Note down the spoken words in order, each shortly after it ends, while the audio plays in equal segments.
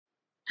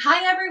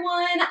Hi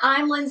everyone,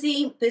 I'm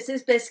Lindsay. This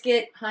is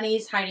Biscuit,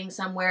 Honey's hiding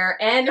somewhere,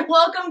 and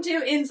welcome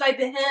to Inside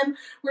the Hem,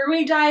 where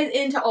we dive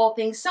into all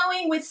things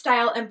sewing with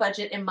style and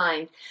budget in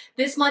mind.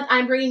 This month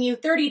I'm bringing you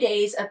 30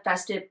 days of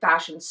festive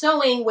fashion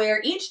sewing, where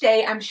each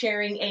day I'm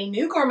sharing a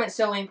new garment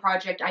sewing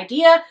project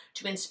idea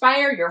to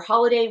inspire your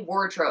holiday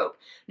wardrobe.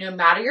 No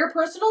matter your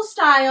personal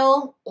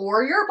style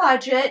or your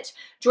budget,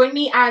 join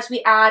me as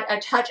we add a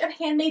touch of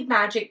handmade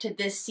magic to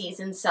this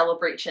season's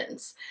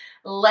celebrations.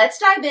 Let's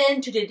dive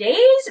into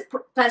today's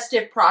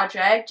festive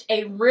project,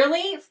 a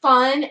really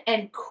fun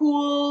and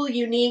cool,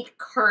 unique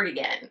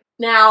cardigan.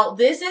 Now,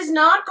 this is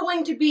not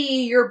going to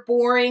be your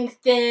boring,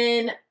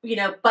 thin,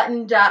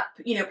 buttoned up,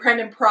 prim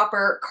and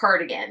proper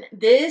cardigan.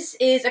 This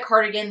is a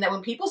cardigan that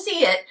when people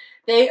see it,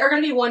 they are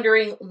going to be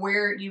wondering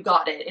where you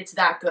got it. It's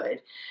that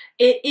good.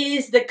 It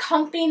is the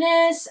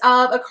comfiness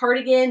of a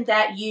cardigan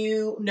that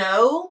you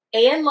know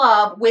and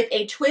love with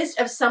a twist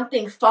of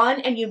something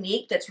fun and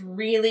unique that's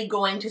really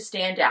going to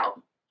stand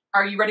out.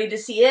 Are you ready to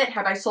see it?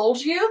 Have I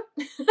sold you?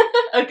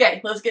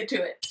 Okay, let's get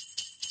to it.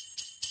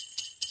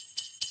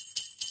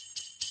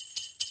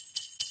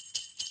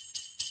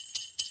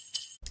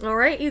 All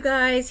right, you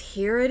guys,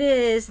 here it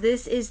is.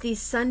 This is the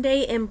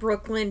Sunday in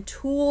Brooklyn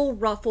tulle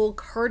ruffle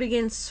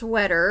cardigan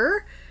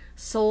sweater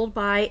sold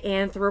by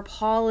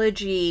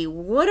Anthropologie.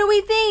 What do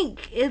we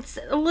think? It's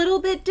a little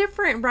bit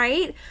different,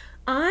 right?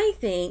 I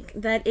think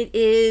that it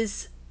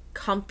is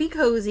comfy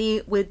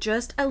cozy with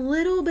just a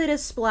little bit of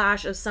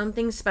splash of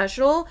something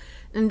special,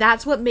 and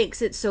that's what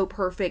makes it so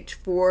perfect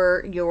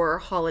for your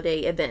holiday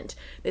event.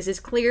 This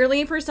is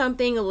clearly for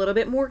something a little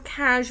bit more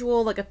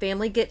casual, like a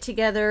family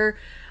get-together.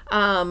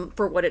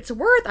 For what it's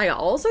worth, I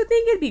also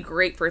think it'd be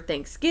great for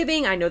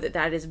Thanksgiving. I know that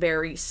that is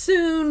very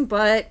soon,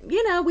 but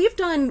we've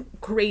done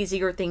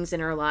crazier things in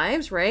our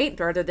lives, right?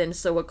 Rather than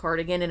sew a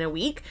cardigan in a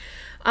week.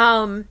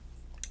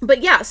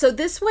 But yeah, so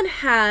this one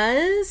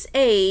has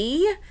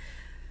a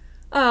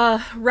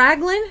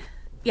raglan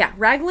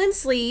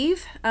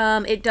sleeve.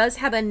 It does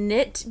have a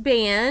knit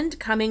band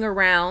coming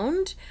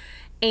around,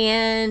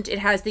 and it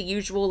has the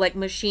usual like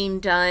machine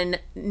done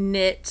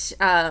knit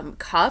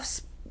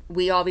cuffs.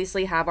 We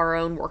obviously have our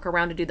own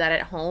workaround to do that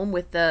at home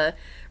with the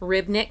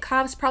rib knit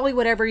cuffs. Probably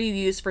whatever you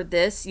use for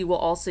this, you will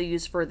also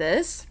use for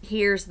this.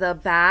 Here's the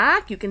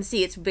back. You can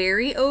see it's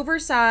very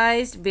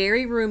oversized,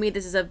 very roomy.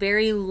 This is a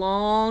very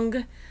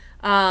long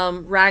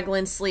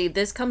raglan sleeve.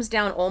 This comes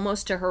down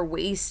almost to her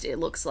waist, it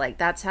looks like.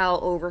 That's how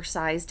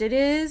oversized it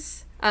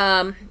is.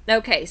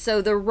 Okay,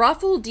 so the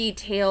ruffle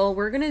detail,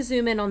 we're going to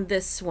zoom in on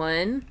this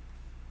one,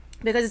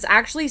 because it's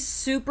actually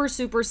super,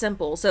 super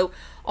simple. So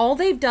all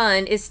they've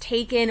done is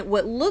taken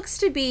what looks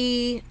to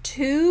be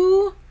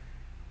two,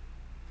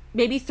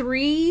 maybe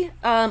three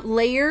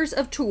layers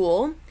of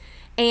tulle,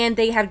 and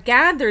they have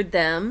gathered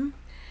them,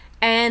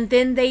 and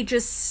then they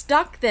just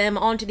stuck them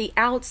onto the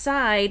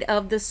outside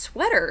of the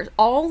sweater.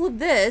 All of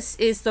this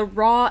is the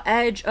raw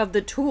edge of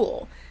the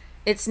tulle.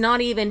 It's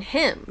not even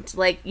hemmed.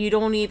 Like, you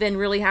don't even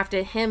really have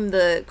to hem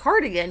the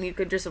cardigan. You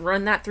could just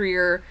run that through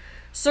your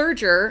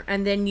serger,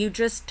 and then you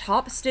just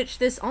top stitch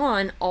this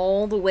on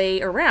all the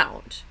way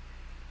around.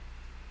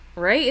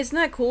 Right? Isn't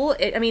that cool?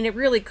 I mean, it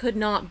really could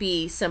not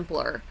be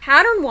simpler.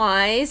 Pattern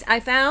wise, I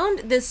found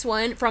this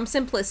one from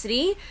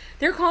Simplicity.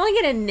 They're calling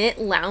it a knit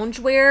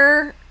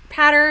loungewear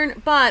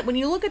pattern, but when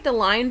you look at the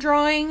line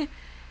drawing,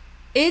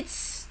 it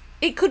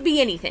could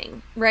be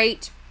anything,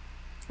 right?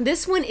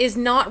 This one is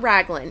not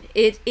raglan.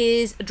 It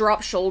is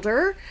drop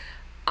shoulder.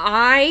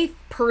 I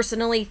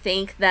personally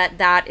think that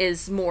that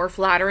is more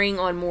flattering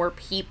on more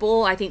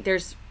people. I think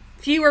there's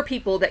fewer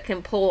people that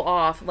can pull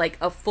off like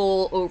a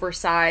full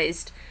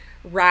oversized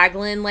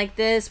raglan like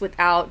this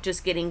without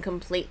just getting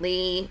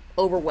completely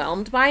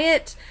overwhelmed by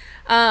it.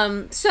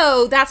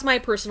 So that's my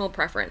personal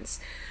preference.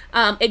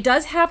 It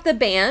does have the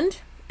band,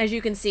 as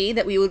you can see,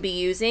 that we would be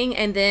using,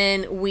 and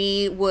then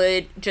we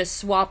would just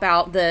swap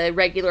out the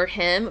regular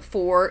hem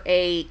for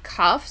a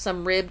cuff,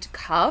 some ribbed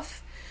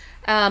cuff.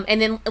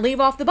 And then leave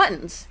off the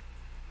buttons.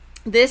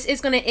 This is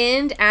going to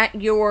end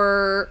at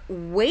your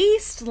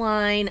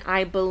waistline,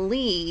 I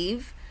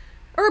believe,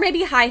 or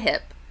maybe high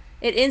hip.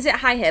 It ends at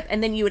high hip,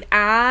 and then you would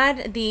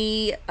add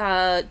the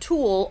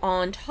tulle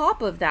on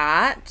top of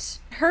that.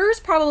 Hers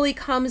probably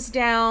comes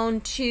down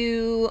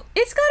to,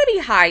 it's got to be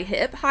high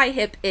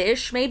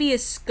hip-ish, maybe a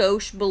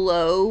skosh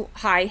below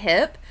high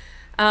hip.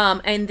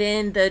 And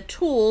then the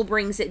tulle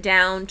brings it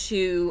down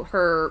to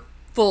her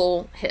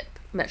full hip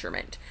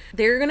measurement.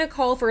 They're going to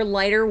call for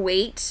lighter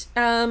weight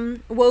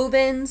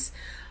wovens.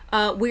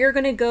 We're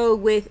going to go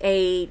with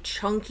a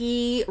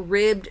chunky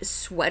ribbed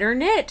sweater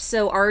knit.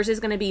 So ours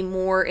is going to be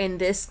more in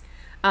this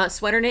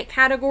sweater knit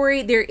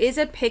category. There is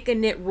a pick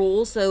and knit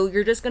rule, so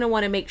you're just going to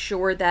want to make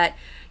sure that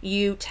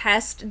you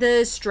test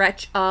the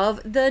stretch of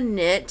the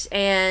knit,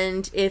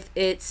 and if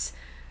it's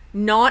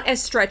not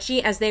as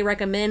stretchy as they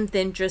recommend,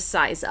 then just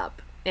size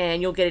up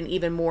and you'll get an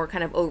even more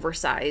kind of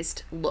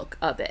oversized look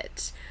of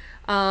it.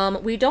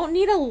 We don't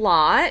need a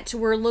lot.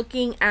 We're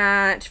looking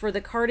at, for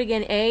the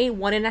cardigan A,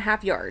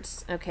 1.5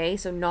 yards. Okay,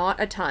 so not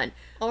a ton.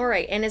 All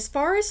right, and as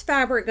far as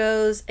fabric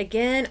goes,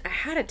 again,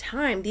 ahead of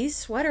time, these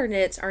sweater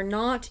knits are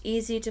not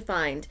easy to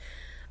find.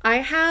 I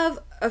have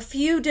a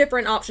few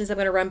different options I'm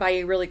going to run by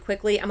you really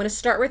quickly. I'm going to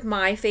start with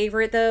my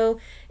favorite though.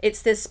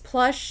 It's this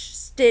plush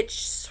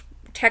stitch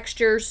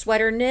texture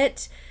sweater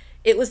knit.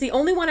 It was the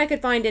only one I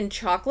could find in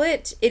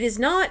chocolate. It is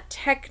not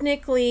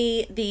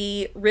technically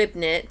the rib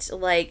knit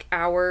like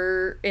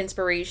our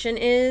inspiration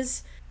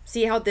is.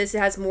 See how this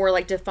has more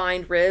like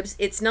defined ribs?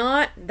 It's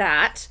not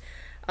that.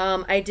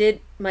 I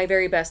did my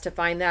very best to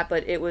find that,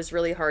 but it was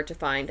really hard to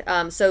find.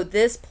 So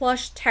this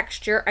plush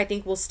texture, I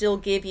think, will still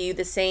give you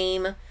the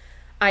same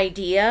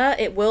idea.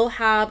 It will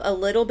have a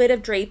little bit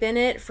of drape in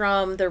it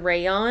from the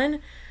rayon.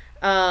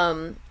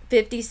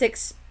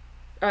 56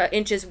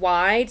 inches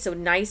wide, so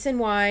nice and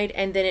wide,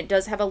 and then it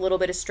does have a little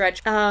bit of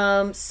stretch.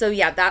 So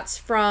yeah, that's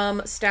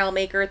from Style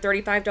Maker,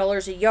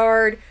 $35 a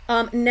yard.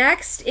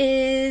 Next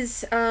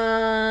is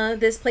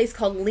this place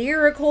called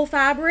Lyrical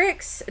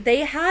Fabrics.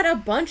 They had a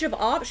bunch of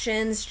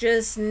options,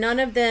 just none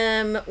of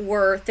them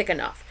were thick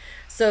enough.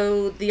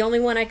 So the only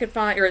one I could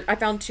find, or I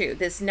found two,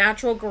 this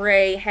natural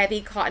gray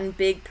heavy cotton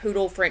big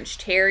poodle French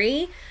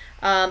terry.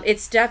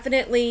 It's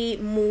definitely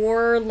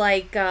more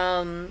like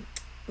a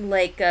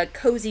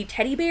cozy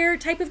teddy bear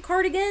type of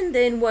cardigan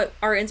than what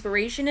our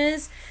inspiration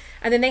is.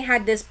 And then they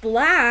had this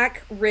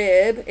black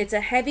rib. It's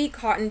a heavy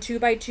cotton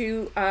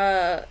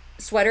 2x2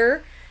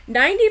 sweater,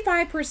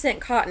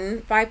 95%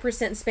 cotton, 5%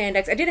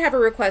 spandex. I did have a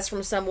request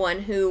from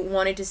someone who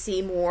wanted to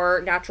see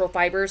more natural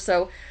fibers,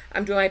 so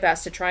I'm doing my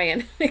best to try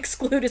and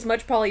exclude as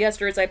much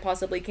polyester as I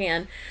possibly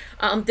can.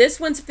 This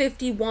one's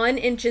 51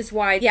 inches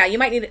wide. Yeah, you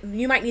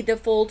might need the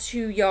full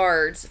 2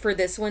 yards for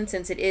this one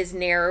since it is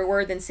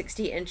narrower than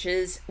 60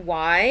 inches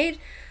wide,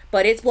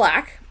 but it's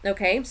black.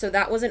 Okay, so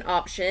that was an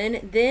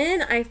option.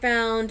 Then I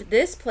found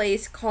this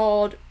place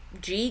called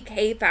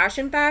GK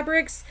Fashion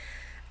Fabrics.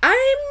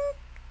 I'm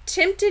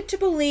tempted to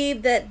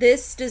believe that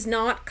this does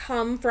not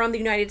come from the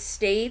United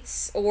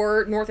States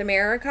or North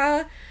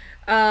America.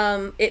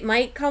 It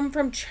might come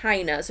from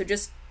China, so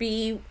just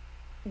be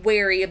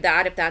wary of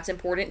that if that's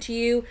important to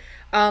you.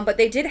 But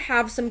they did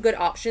have some good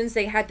options.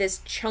 They had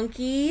this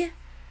chunky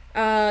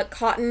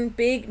cotton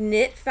big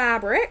knit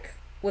fabric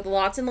with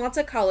lots and lots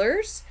of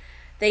colors.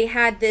 They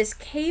had this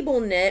cable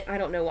knit. I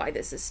don't know why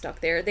this is stuck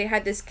there. They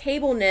had this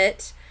cable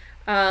knit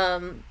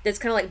that's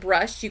kind of like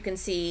brushed. You can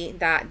see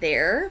that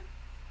there.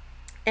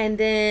 And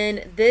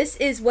then this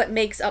is what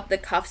makes up the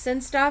cuffs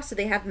and stuff. So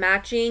they have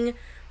matching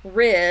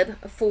rib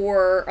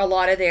for a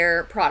lot of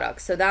their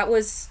products. So that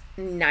was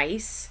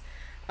nice.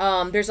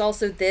 There's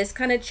also this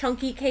kind of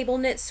chunky cable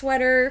knit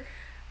sweater.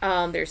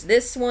 There's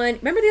this one.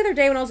 Remember the other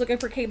day when I was looking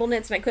for cable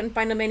knits and I couldn't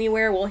find them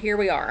anywhere? Well, here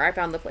we are. I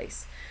found the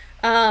place.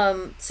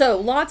 So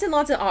lots and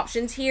lots of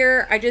options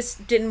here. I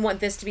just didn't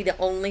want this to be the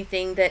only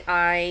thing that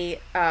I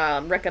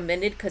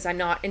recommended because I'm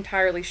not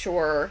entirely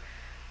sure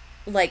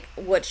like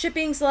what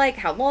shipping's like,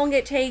 how long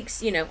it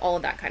takes, you know, all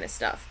of that kind of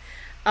stuff.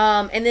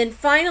 And then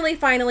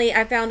finally,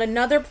 I found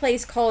another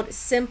place called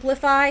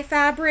Simplify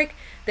Fabric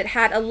that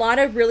had a lot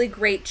of really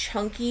great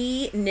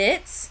chunky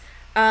knits,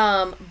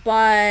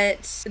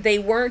 but they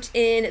weren't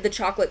in the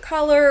chocolate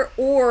color,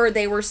 or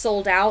they were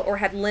sold out or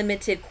had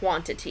limited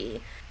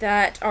quantity.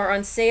 That are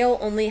on sale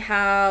only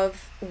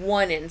have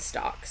one in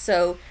stock.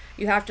 So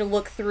you have to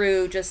look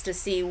through just to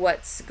see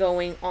what's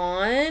going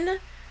on.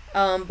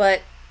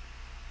 But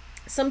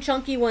some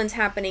chunky ones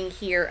happening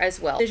here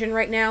as well.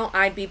 Right now,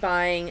 I'd be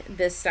buying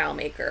this Style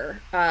Maker.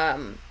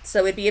 So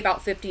it'd be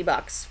about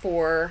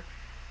 $50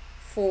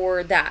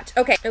 for that.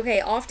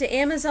 Okay, off to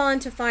Amazon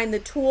to find the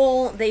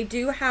tulle. They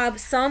do have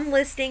some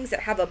listings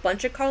that have a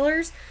bunch of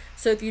colors.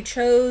 So if you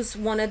chose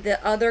one of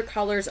the other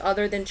colors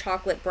other than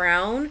chocolate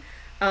brown,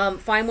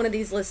 find one of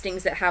these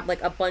listings that have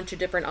like a bunch of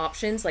different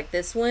options like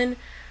this one.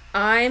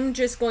 I'm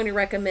just going to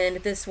recommend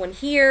this one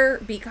here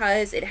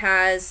because it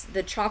has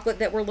the chocolate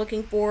that we're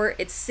looking for.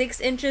 It's 6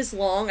 inches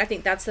long. I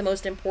think that's the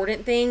most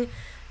important thing.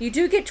 You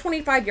do get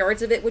 25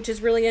 yards of it, which is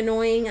really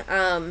annoying.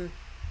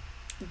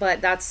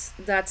 But that's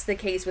the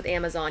case with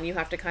Amazon. You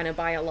have to kind of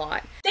buy a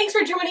lot. Thanks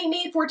for joining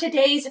me for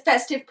today's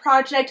festive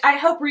project. I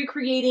hope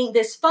recreating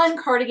this fun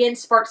cardigan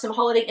sparked some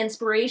holiday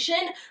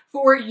inspiration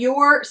for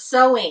your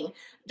sewing.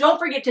 Don't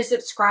forget to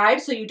subscribe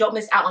so you don't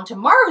miss out on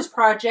tomorrow's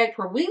project,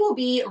 where we will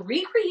be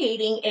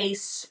recreating a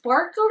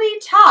sparkly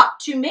top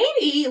to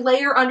maybe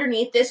layer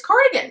underneath this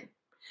cardigan.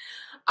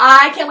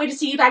 I can't wait to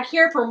see you back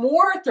here for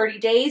more 30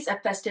 days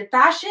of festive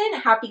fashion.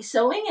 Happy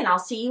sewing, and I'll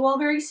see you all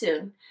very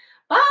soon.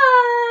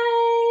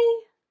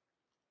 Bye!